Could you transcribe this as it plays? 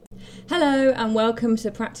Hello and welcome to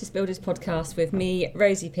the Practice Builders podcast with me,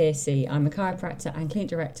 Rosie Piercy. I'm a chiropractor and clinic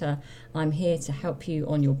director. I'm here to help you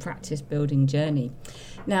on your practice building journey.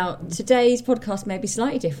 Now, today's podcast may be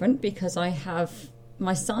slightly different because I have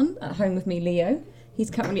my son at home with me, Leo.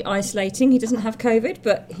 He's currently isolating. He doesn't have COVID,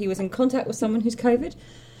 but he was in contact with someone who's COVID.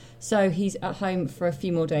 So he's at home for a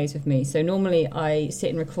few more days with me. So normally I sit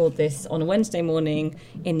and record this on a Wednesday morning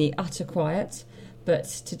in the utter quiet. But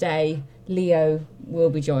today, Leo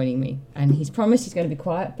will be joining me. And he's promised he's going to be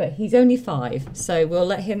quiet, but he's only 5. So we'll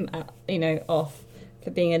let him, off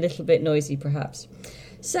for being a little bit noisy, perhaps.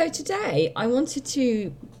 So today, I wanted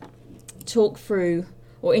to talk through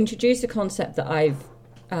or introduce a concept that I've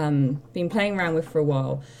been playing around with for a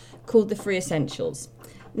while called the 3 essentials.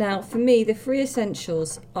 Now, for me, the 3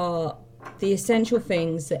 essentials are the essential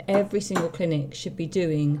things that every single clinic should be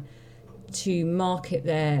doing to market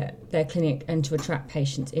their clinic and to attract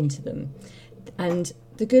patients into them. And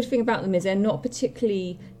the good thing about them is they're not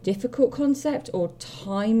particularly difficult concept or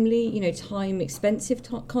time expensive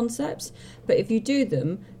concepts, but if you do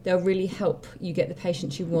them, they'll really help you get the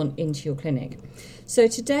patients you want into your clinic. So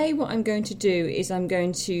today what I'm going to do is I'm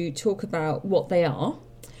going to talk about what they are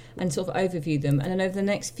and sort of overview them, and then over the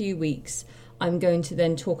next few weeks I'm going to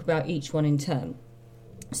then talk about each one in turn.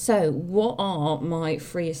 So what are my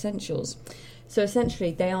 3 essentials? So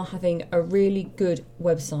essentially they are having a really good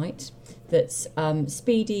website that's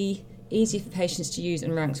speedy, easy for patients to use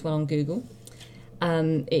and ranks well on Google.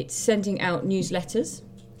 It's sending out newsletters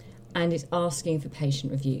and it's asking for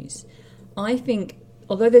patient reviews. I think,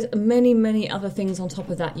 although there's many other things on top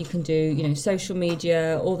of that you can do, social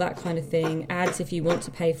media, all that kind of thing, ads if you want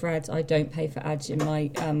to pay for ads. I don't pay for ads in my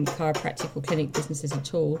chiropractic or clinic businesses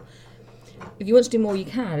at all. If you want to do more, you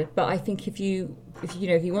can. But I think if you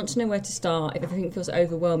want to know where to start, if everything feels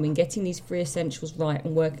overwhelming, getting these 3 essentials right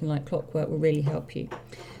and working like clockwork will really help you.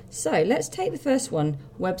 So let's take the first one,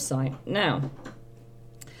 website. Now,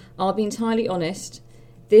 I'll be entirely honest,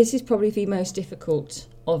 this is probably the most difficult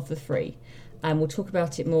of the 3. And we'll talk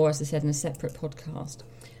about it more, as I said, in a separate podcast.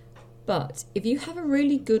 But if you have a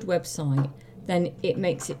really good website, then it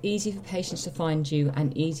makes it easy for patients to find you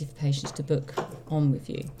and easy for patients to book on with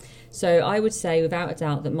you. So I would say without a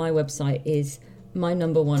doubt that my website is my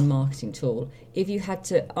number 1 marketing tool. If you had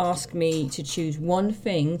to ask me to choose one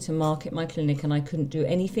thing to market my clinic and I couldn't do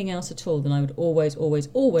anything else at all, then I would always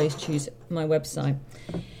choose my website.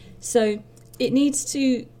 So it needs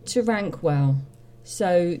to rank well.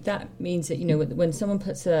 So that means that, when someone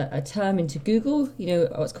puts a term into Google,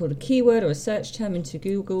 what's called a keyword or a search term into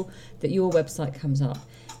Google, that your website comes up.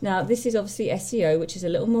 Now, this is obviously SEO, which is a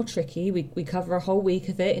little more tricky. We cover a whole week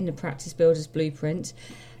of it in the Practice Builders Blueprint.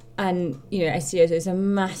 And, SEO is a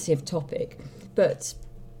massive topic. But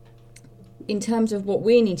in terms of what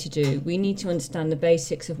we need to do, we need to understand the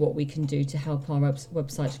basics of what we can do to help our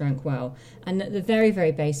websites rank well. And at the very,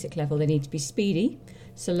 very basic level, they need to be speedy.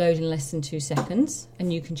 So load in less than 2 seconds,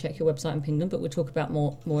 and you can check your website and ping them, but we'll talk about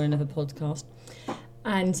more in another podcast.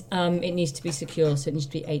 And it needs to be secure, so it needs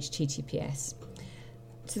to be HTTPS.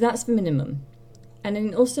 So that's the minimum. And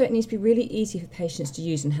then also it needs to be really easy for patients to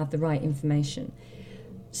use and have the right information.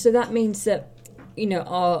 So that means that,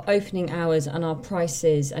 our opening hours and our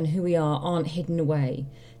prices and who we aren't hidden away.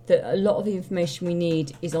 That a lot of the information we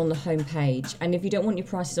need is on the homepage. And if you don't want your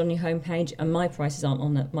prices on your homepage, and my prices aren't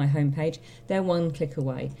on my homepage, they're 1 click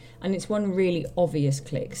away. And it's one really obvious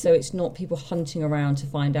click. So it's not people hunting around to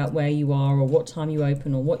find out where you are or what time you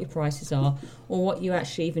open or what your prices are or what you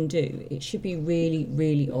actually even do. It should be really,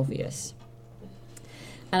 really obvious.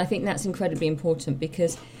 And I think that's incredibly important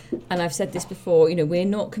because, and I've said this before, we're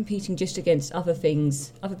not competing just against other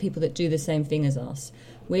people that do the same thing as us.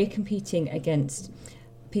 We're competing against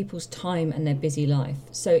people's time and their busy life.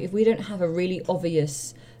 So if we don't have a really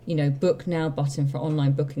obvious, book now button for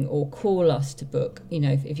online booking, or call us to book,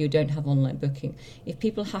 if you don't have online booking, if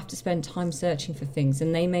people have to spend time searching for things,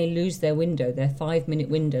 then they may lose their 5-minute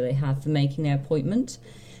window they have for making their appointment.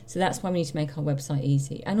 So that's why we need to make our website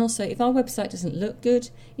easy. And also, if our website doesn't look good,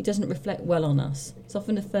 it doesn't reflect well on us. It's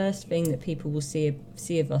often the first thing that people will see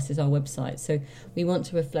of us is our website. So they want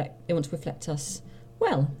to reflect us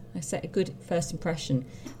well. I set a good first impression.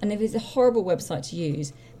 And if it's a horrible website to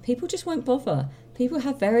use, people just won't bother. People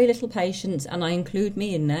have very little patience, and I include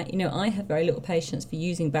me in that. I have very little patience for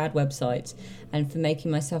using bad websites and for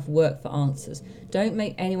making myself work for answers. Don't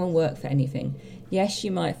make anyone work for anything. Yes,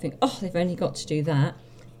 you might think, they've only got to do that.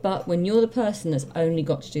 But when you're the person that's only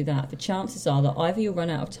got to do that, the chances are that either you'll run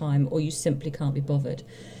out of time or you simply can't be bothered.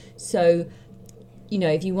 So,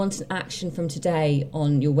 if you want an action from today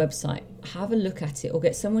on your website, have a look at it or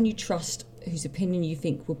get someone you trust whose opinion you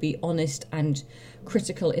think will be honest and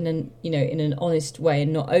critical in an honest way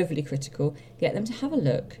and not overly critical. Get them to have a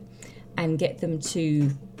look and get them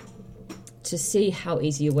to see how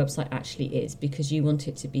easy your website actually is, because you want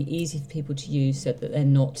it to be easy for people to use so that they're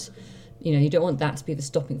not, you don't want that to be the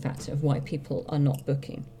stopping factor of why people are not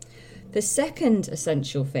booking. The second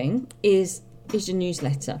essential thing is your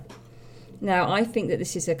newsletter. Now, I think that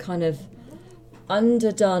this is a kind of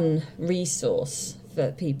underdone resource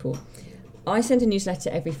for people. I send a newsletter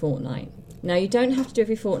every fortnight. Now, you don't have to do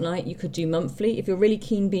every fortnight. You could do monthly. If you're really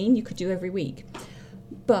keen bean, you could do every week.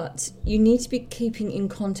 But you need to be keeping in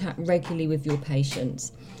contact regularly with your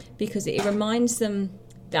patients, because it reminds them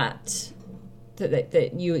that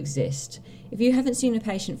you exist. If you haven't seen a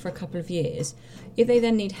patient for a couple of years, if they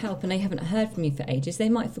then need help and they haven't heard from you for ages, they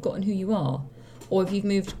might have forgotten who you are. Or if you've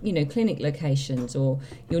moved, clinic locations, or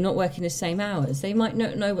you're not working the same hours, they might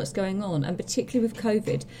not know what's going on. And particularly with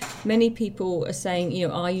COVID, many people are saying,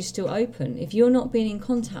 are you still open? If you're not being in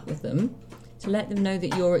contact with them to let them know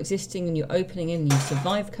that you're existing and you're opening and you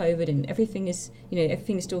survived COVID and everything is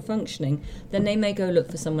still functioning, then they may go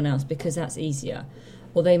look for someone else because that's easier.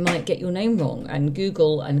 Or they might get your name wrong and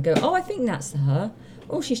Google and go, oh, I think that's her.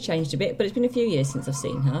 Oh, she's changed a bit, but it's been a few years since I've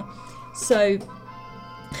seen her. So,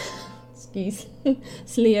 excuse,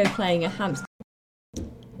 it's Leo playing a hamster.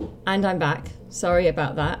 And I'm back. Sorry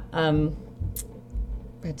about that. I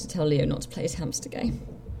had to tell Leo not to play his hamster game.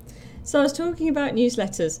 So I was talking about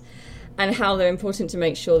newsletters and how they're important to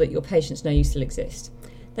make sure that your patients know you still exist.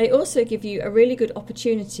 They also give you a really good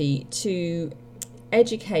opportunity to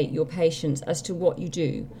educate your patients as to what you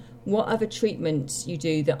do, what other treatments you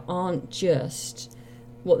do that aren't just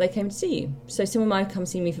what they came to see you. So someone might come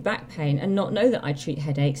see me for back pain and not know that I treat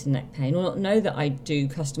headaches and neck pain, or not know that I do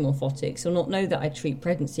custom orthotics, or not know that I treat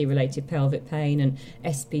pregnancy-related pelvic pain and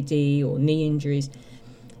SPD or knee injuries.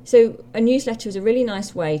 So a newsletter is a really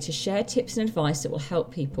nice way to share tips and advice that will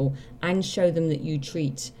help people and show them that you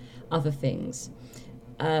treat other things.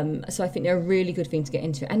 So I think they're a really good thing to get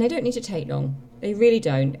into. And they don't need to take long. They really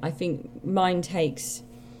don't. I think mine takes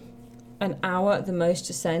an hour at the most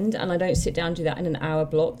to send, and I don't sit down and do that in an hour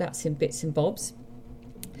block. That's in bits and bobs.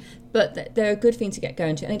 But they're a good thing to get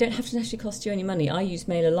going to. And they don't have to actually cost you any money. I use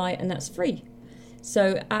MailerLite and that's free.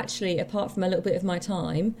 So actually, apart from a little bit of my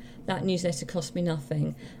time, that newsletter cost me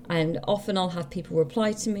nothing. And often I'll have people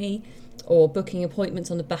reply to me or booking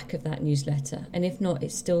appointments on the back of that newsletter. And if not,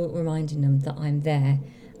 it's still reminding them that I'm there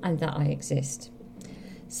and that I exist.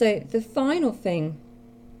 So the final thing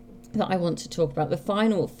that I want to talk about, the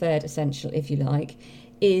final third essential, if you like,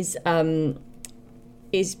 is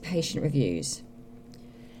patient reviews.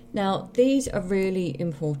 Now, these are really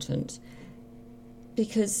important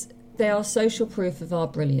because they are social proof of our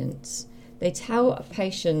brilliance. They tell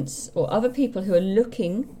patients or other people who are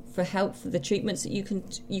looking for help for the treatments that you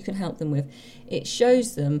can help them with. It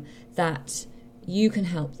shows them that you can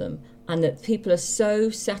help them and that people are so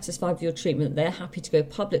satisfied with your treatment that they're happy to go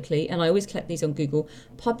publicly, and I always collect these on Google,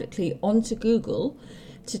 publicly onto Google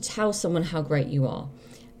to tell someone how great you are.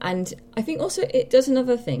 And I think also it does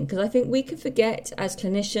another thing, because I think we can forget as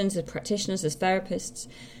clinicians, as practitioners, as therapists,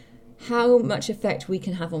 how much effect we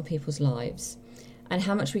can have on people's lives and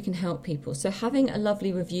how much we can help people. So having a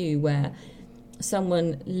lovely review where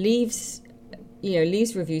someone leaves a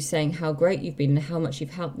review saying how great you've been and how much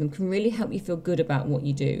you've helped them can really help you feel good about what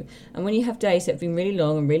you do. And when you have days that have been really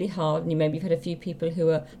long and really hard, and maybe you've had a few people who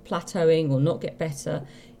are plateauing or not get better,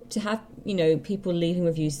 to have people leaving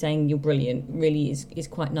reviews saying you're brilliant really is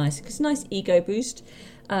quite nice. It's a nice ego boost.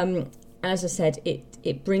 And as I said,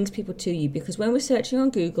 it brings people to you, because when we're searching on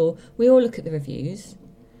Google, we all look at the reviews.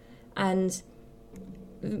 And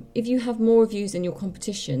if you have more reviews than your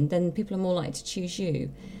competition, then people are more likely to choose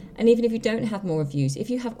you. And even if you don't have more reviews, if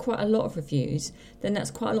you have quite a lot of reviews, then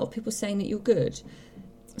that's quite a lot of people saying that you're good.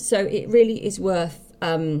 So it really is worth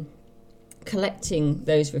collecting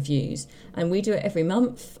those reviews. And we do it every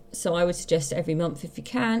month. So I would suggest every month if you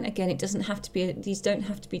can. Again, these don't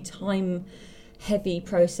have to be time heavy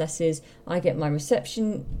processes. I get my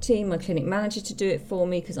reception team, my clinic manager to do it for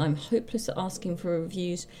me because I'm hopeless at asking for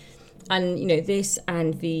reviews. And this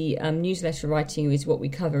and the newsletter writing is what we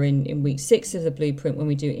cover in week 6 of the blueprint when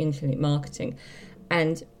we do in-clinic marketing.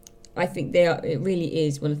 And I think it really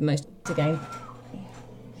is one of the most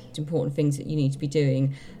important things that you need to be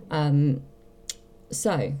doing.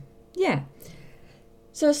 So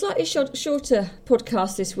a slightly shorter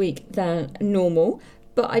podcast this week than normal.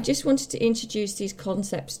 But I just wanted to introduce these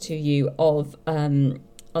concepts to you of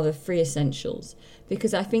the 3 essentials,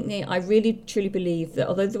 because I think I really truly believe that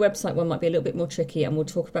although the website one might be a little bit more tricky, and we'll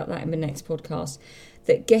talk about that in the next podcast,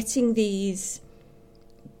 that getting these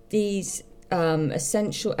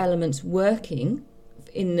essential elements working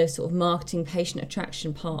in the sort of marketing patient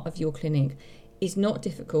attraction part of your clinic is not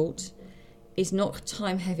difficult, is not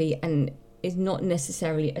time heavy, and is not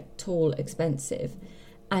necessarily at all expensive.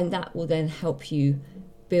 And that will then help you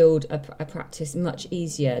build a practice much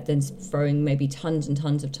easier than throwing maybe tons and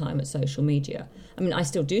tons of time at social media. I mean, I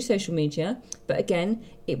still do social media, but again,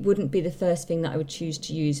 it wouldn't be the first thing that I would choose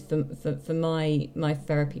to use for my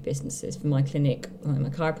therapy businesses, for my clinic, my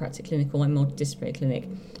chiropractic clinic or my multidisciplinary clinic.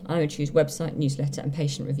 I would choose website, newsletter and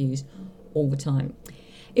patient reviews all the time.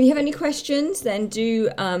 If you have any questions, then do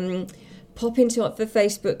pop into the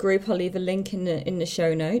Facebook group. I'll leave a link in the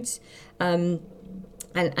show notes and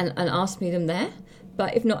ask me them there.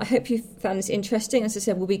 But if not, I hope you found this interesting. As I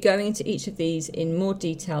said, we'll be going into each of these in more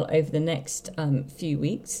detail over the next few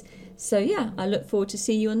weeks. So yeah, I look forward to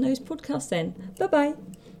see you on those podcasts then. Bye-bye.